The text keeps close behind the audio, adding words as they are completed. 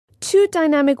two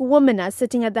dynamic women are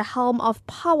sitting at the helm of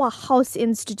powerhouse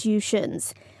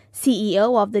institutions.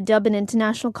 CEO of the Durban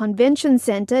International Convention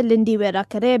Centre, Lindiwe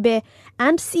Rakharebe,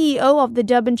 and CEO of the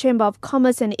Durban Chamber of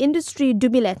Commerce and Industry,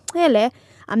 Dumile, Cele,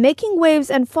 are making waves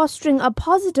and fostering a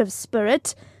positive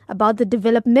spirit about the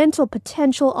developmental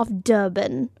potential of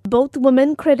Durban. Both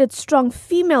women credit strong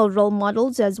female role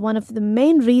models as one of the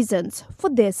main reasons for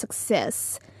their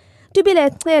success.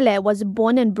 Dumile Cele was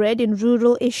born and bred in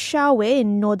rural Eshowe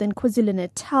in northern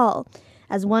KwaZulu-Natal.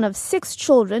 As one of 6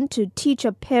 children, to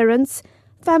teacher parents,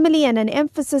 family and an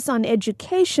emphasis on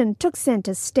education took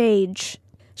center stage.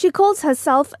 She calls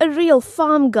herself a real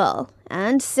farm girl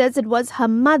and says it was her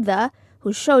mother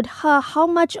who showed her how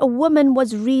much a woman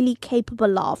was really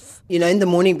capable of. In the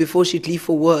morning before she'd leave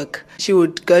for work, she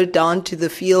would go down to the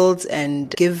fields and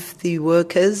give the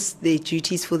workers their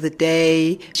duties for the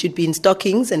day. She'd be in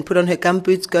stockings and put on her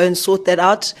gumboots, go and sort that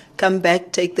out, come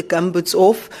back, take the gumboots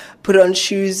off, put on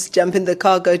shoes, jump in the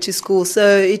car, go to school.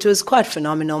 So it was quite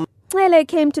phenomenal. Cele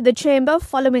came to the chamber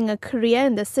following a career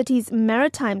in the city's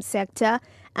maritime sector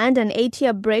and an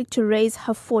 8-year break to raise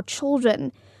her 4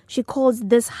 children. She calls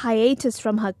this hiatus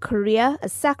from her career a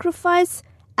sacrifice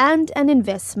and an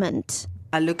investment.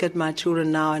 I look at my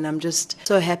children now and I'm just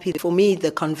so happy. For me,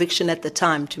 the conviction at the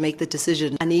time to make the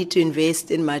decision, I need to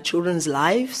invest in my children's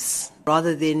lives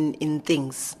rather than in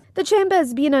things. The chamber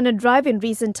has been on a drive in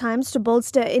recent times to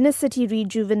bolster inner city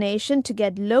rejuvenation to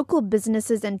get local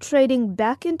businesses and trading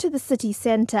back into the city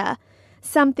centre.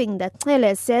 Something that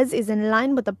Cele says is in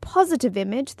line with the positive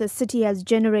image the city has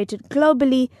generated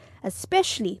globally,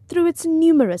 especially through its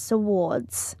numerous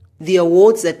awards. The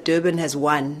awards that Durban has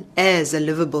won as a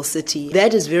livable city,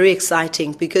 that is very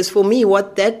exciting because for me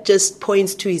what that just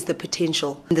points to is the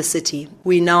potential in the city.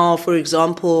 We now, for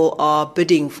example, are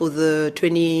bidding for the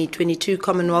 2022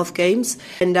 Commonwealth Games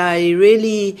and I'm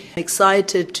really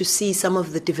excited to see some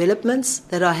of the developments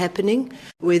that are happening,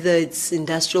 whether it's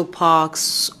industrial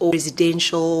parks or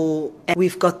residential. And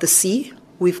we've got the sea,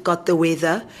 we've got the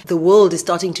weather. The world is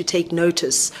starting to take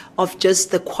notice of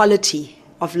just the quality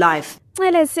of life.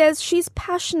 Cele says she's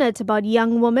passionate about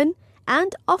young women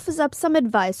and offers up some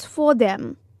advice for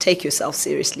them. Take yourself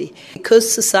seriously.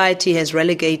 Because society has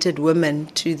relegated women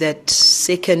to that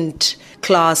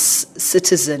second-class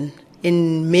citizen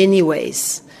in many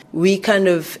ways, we kind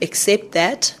of accept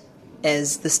that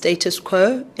as the status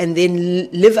quo and then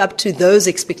live up to those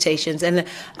expectations. And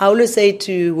I always say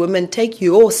to women, take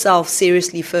yourself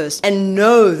seriously first and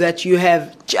know that you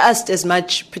have just as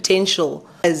much potential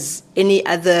as any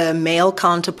other male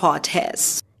counterpart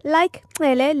has. Like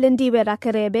Cele, Lindiwe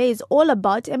Rakharebe is all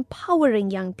about empowering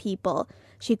young people.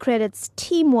 She credits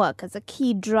teamwork as a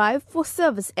key drive for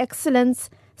service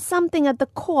excellence, something at the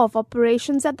core of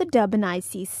operations at the Durban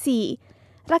ICC.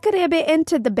 Rakharebe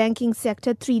entered the banking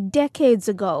sector 3 decades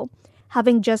ago,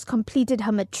 having just completed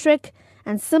her matric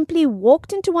and simply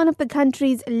walked into one of the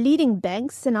country's leading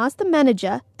banks and asked the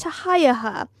manager to hire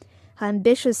her. Her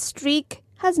ambitious streak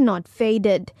has not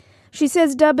faded. She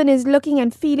says Durban is looking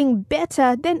and feeling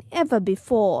better than ever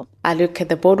before. I look at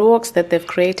the boardwalks that they've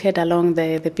created along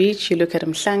the beach. You look at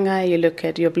Mhlanga, you look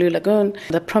at your Blue Lagoon.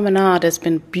 The promenade has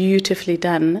been beautifully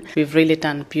done. We've really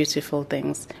done beautiful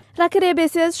things. Rakharebe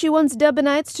says she wants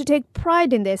Durbanites to take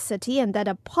pride in their city and that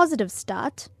a positive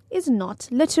start is not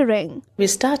littering. We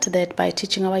started that by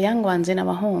teaching our young ones in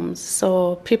our homes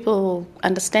so people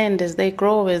understand as they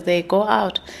grow, as they go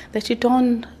out, that you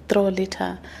don't throw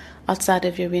litter outside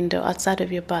of your window, outside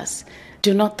of your bus.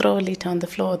 Do not throw litter on the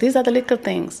floor. These are the little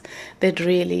things that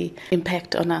really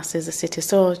impact on us as a city.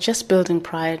 So just building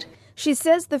pride. She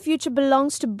says the future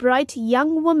belongs to bright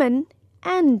young women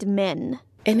and men.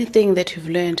 Anything that you've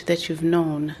learned, that you've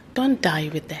known, don't die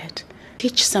with that.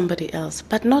 Teach somebody else,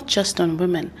 but not just on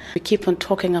women. We keep on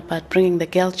talking about bringing the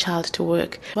girl child to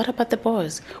work. What about the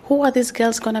boys? Who are these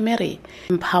girls going to marry?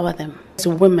 Empower them. As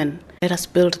women, let us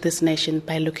build this nation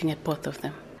by looking at both of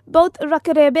them. Both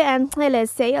Rakharebe and Cele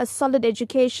say a solid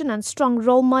education and strong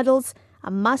role models are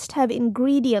must-have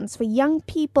ingredients for young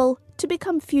people to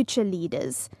become future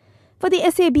leaders. For the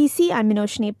SABC, I'm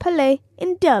Minoshni Pillay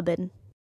in Durban.